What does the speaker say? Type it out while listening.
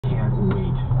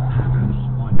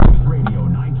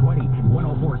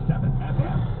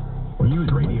News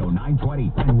Radio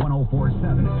 920 and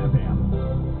 104.7 FM.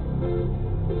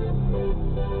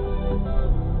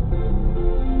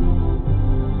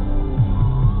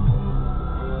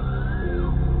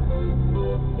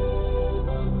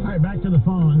 All right, back to the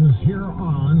phones here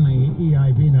on the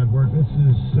EIB network. This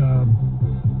is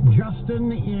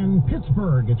Justin in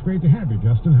Pittsburgh. It's great to have you,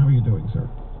 Justin. How are you doing, sir?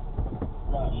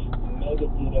 Rush, mega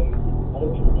dittos,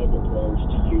 ultra mega prayers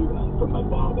to you from my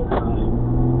father.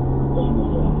 Thank you,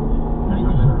 sir.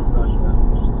 Rush,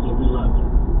 so we love you.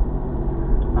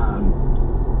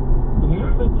 The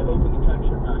movement to open the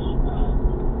country, Rush,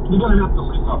 you're going to have to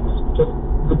leave on this because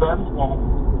the vets won't,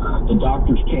 the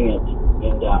doctors can't,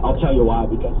 and I'll tell you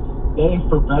why, because they,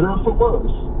 for better or for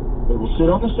worse, they will sit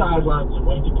on the sidelines and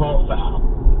wait to call foul.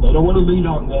 They don't want to lead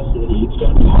on this. It's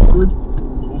going to be hard.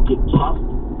 It will get tough.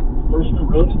 First, the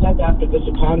road to death after this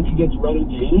economy gets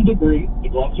running to any degree. The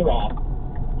gloves are off.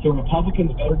 So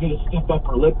Republicans better get a stiff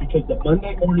upper lip because the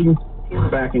Monday morning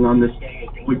quarterbacking on this game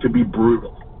is going to be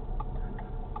brutal.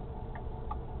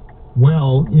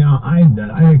 Well, you know, I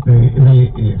think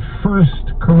the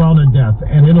first corona death,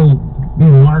 and it'll be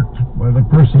marked where the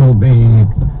person will be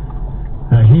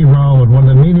a hero, and when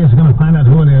the media is going to find out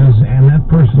who it is, and that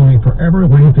person will be forever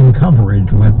linked in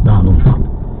coverage with Donald Trump.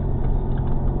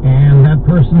 And that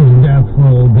person's death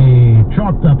will be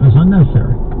chalked up as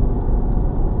unnecessary.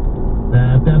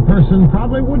 That person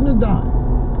probably wouldn't have died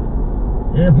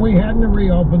if we hadn't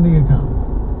reopened the economy.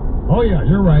 Oh yeah,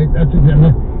 you're right. That's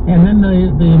exactly. And then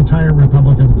the entire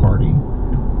Republican Party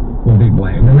will be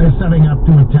blamed, and they're setting up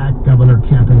to attack Governor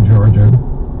Kemp in Georgia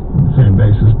on the same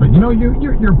basis. But you know,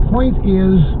 your point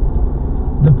is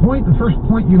the first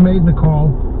point you made in the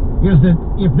call is that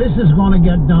if this is going to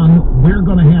get done, we're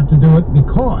going to have to do it,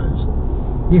 because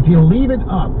if you leave it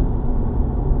up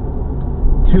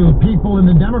to people in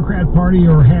the Democrat Party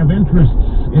or have interests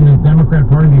in the Democrat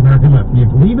Party, the American left, if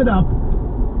you leave it up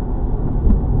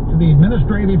to the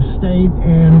administrative state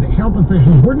and health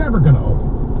officials, we're never going to open.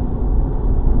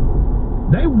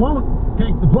 They won't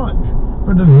take the plunge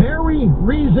for the very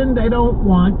reason they don't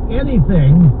want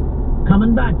anything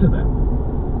coming back to them.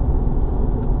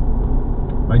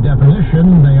 By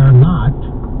definition, they are not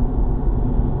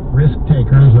risk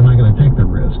takers. They're not going to take the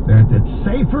risk. It's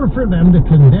safer for them to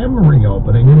condemn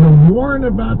reopening and to warn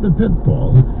about the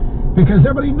pitfalls, because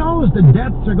everybody knows the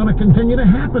deaths are going to continue to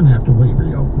happen after we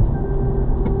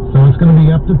reopen. So it's going to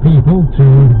be up to people to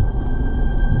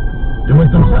do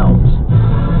it themselves.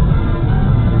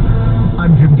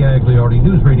 I'm Jim Gagliardi,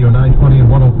 News Radio 920 and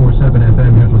 104.7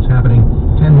 FM. Here's what's happening.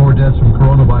 10 more deaths from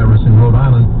coronavirus in Rhode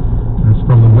Island. That's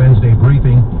from the Wednesday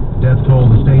briefing. Death toll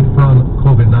in the state from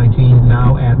COVID-19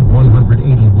 now at 181.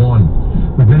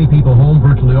 With many people home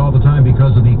virtually all the time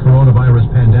because of the coronavirus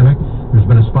pandemic, there's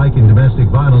been a spike in domestic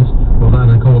violence. Rhode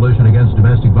Island Coalition Against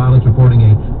Domestic Violence reporting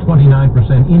a 29%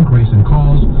 increase in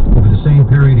calls over the same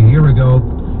period a year ago.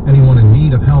 Anyone in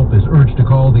need of help is urged to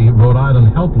call the Rhode Island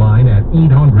helpline at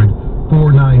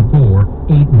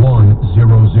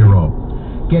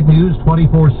 800-494-8100. Get news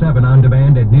 24/7 on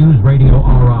demand at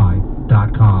newsradiori.com.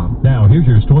 Now, here's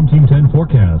your Storm Team 10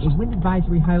 forecast. A wind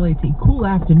advisory highlights a cool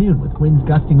afternoon with winds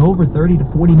gusting over 30 to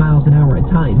 40 miles an hour at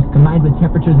times. Combined with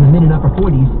temperatures in the mid and upper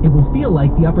 40s, it will feel like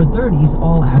the upper 30s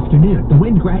all afternoon. The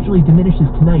wind gradually diminishes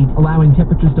tonight, allowing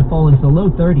temperatures to fall into the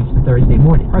low 30s for Thursday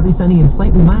morning. Partly sunny and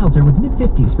slightly milder with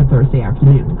mid-50s for Thursday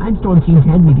afternoon. I'm Storm Team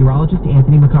 10 meteorologist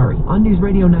Anthony McCurry on News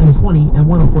Radio 920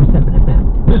 and 104.7 FM.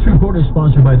 This report is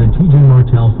sponsored by the T.J.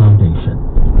 Martell Foundation.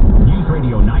 News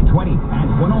Radio 920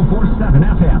 and 104.7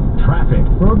 FM. Traffic.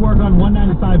 Road work on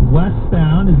 195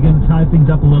 westbound is going to tie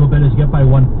things up a little bit as you get by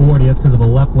 140. That's because of the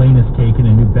left lane is taken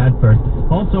in New Bedford.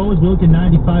 Also, as we look at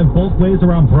 95 both ways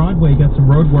around Broadway, got some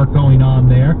road work going on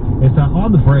there. It's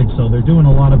on the bridge, so they're doing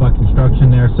a lot of construction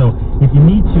there. So if you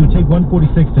need to, take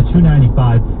 146 to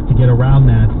 295 to get around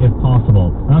that if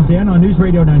possible. I'm Dan on News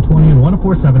Radio 920 and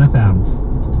 104.7 FM.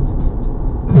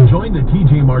 Join the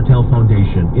T.J. Martell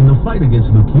Foundation in the fight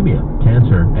against leukemia,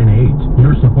 cancer, and AIDS.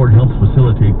 Your support helps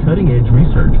facilitate cutting-edge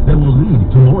research that will lead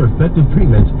to more effective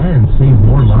treatments and save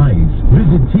more lives.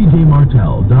 Visit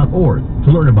tjmartell.org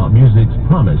to learn about music's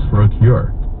promise for a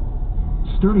cure.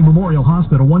 Sturdy Memorial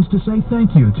Hospital wants to say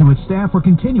thank you to its staff for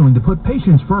continuing to put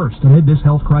patients first amid this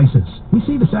health crisis. We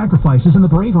see the sacrifices and the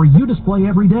bravery you display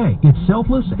every day. It's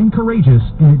selfless and courageous,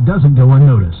 and it doesn't go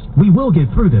unnoticed. We will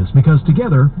get through this because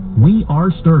together, we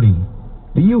are sturdy.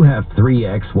 Do you have 3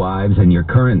 ex-wives and your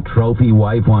current trophy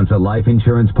wife wants a life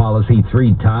insurance policy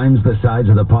 3 times the size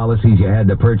of the policies you had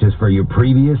to purchase for your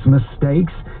previous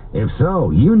mistakes? If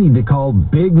so, you need to call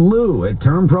Big Lou at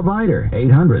Term Provider,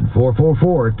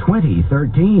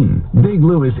 800-444-2013. Big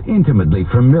Lou is intimately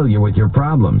familiar with your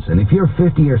problems, and if you're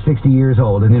 50 or 60 years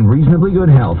old and in reasonably good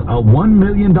health, a $1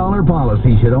 million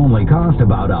policy should only cost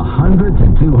about $100 to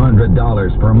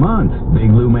 $200 per month.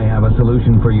 Big Lou may have a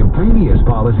solution for your previous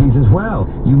policies as well.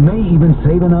 You may even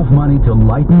save enough money to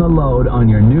lighten the load on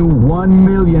your new $1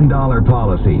 million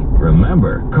policy.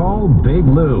 Remember, call Big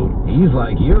Lou. He's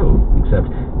like you, except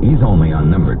he's only on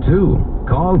number 2.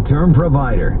 Call Term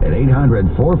Provider at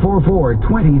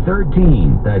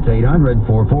 800-444-2013. That's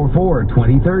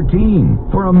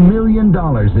 800-444-2013 for $1 million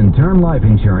in term life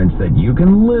insurance that you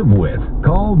can live with.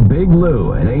 Call Big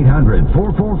Lou at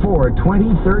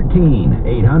 800-444-2013.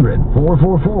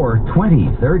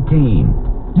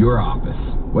 800-444-2013. Your office.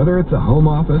 Whether it's a home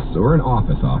office or an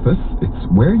office, it's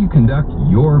where you conduct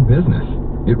your business.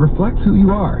 It reflects who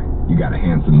you are. You got a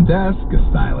handsome desk, a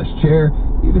stylish chair,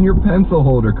 even your pencil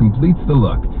holder completes the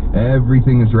look.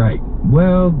 Everything is right.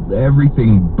 Well,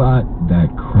 everything but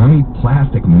that crummy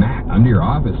plastic mat under your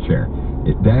office chair.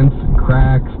 It dents and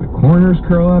cracks, the corners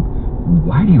curl up.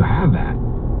 Why do you have that?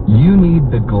 You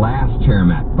need the glass chair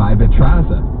mat by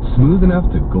Vitraza. Smooth enough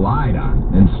to glide on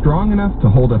and strong enough to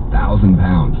hold 1,000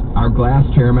 pounds. Our glass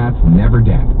chair mats never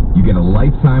dent. You get a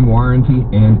lifetime warranty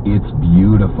and it's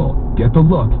beautiful. Get the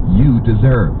look you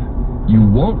deserve. You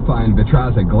won't find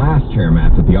Vitraza glass chair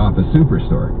mats at the office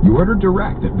superstore. You order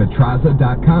direct at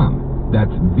Vitraza.com.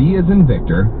 That's V as in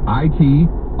Victor,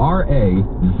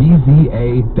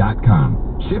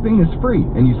 ITRAZZA.com. Shipping is free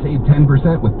and you save 10%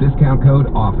 with discount code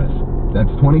OFFICE. That's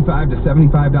 $25 to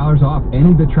 $75 off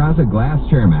any Vitraza glass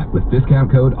chair mat with discount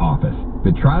code OFFICE.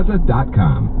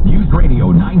 Vitraza.com. News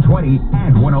Radio 920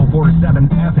 and 104.7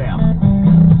 FM.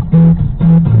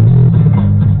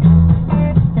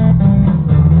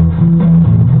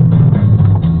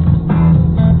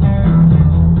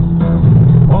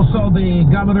 Also, the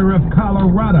governor of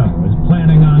Colorado is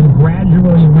planning on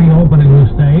gradually reopening the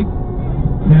state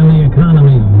and the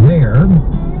economy there.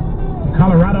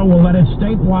 Colorado will let its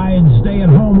statewide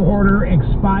stay-at-home order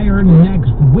expire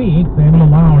next week. They will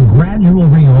allow a gradual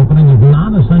reopening of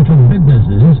non-essential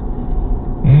businesses,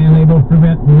 and they will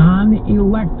prevent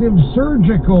non-elective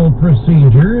surgical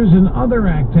procedures and other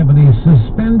activities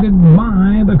suspended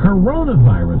by the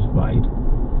coronavirus fight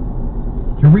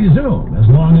to resume, as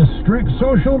long as strict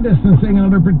social distancing and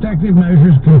other protective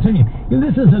measures continue. And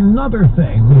this is another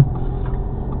thing.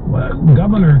 Well,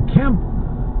 Governor Kemp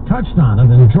touched on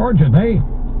it in Georgia. They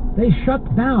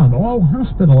shut down all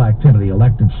hospital activity,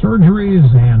 elective surgeries,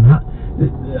 and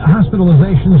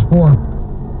hospitalizations for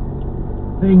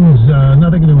things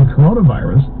nothing to do with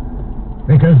coronavirus,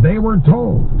 because they were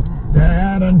told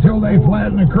that until they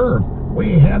flatten the curve,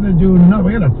 we had to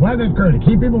flatten the curve to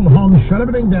keep people at home, shut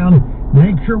everything down,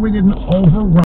 make sure we didn't overrun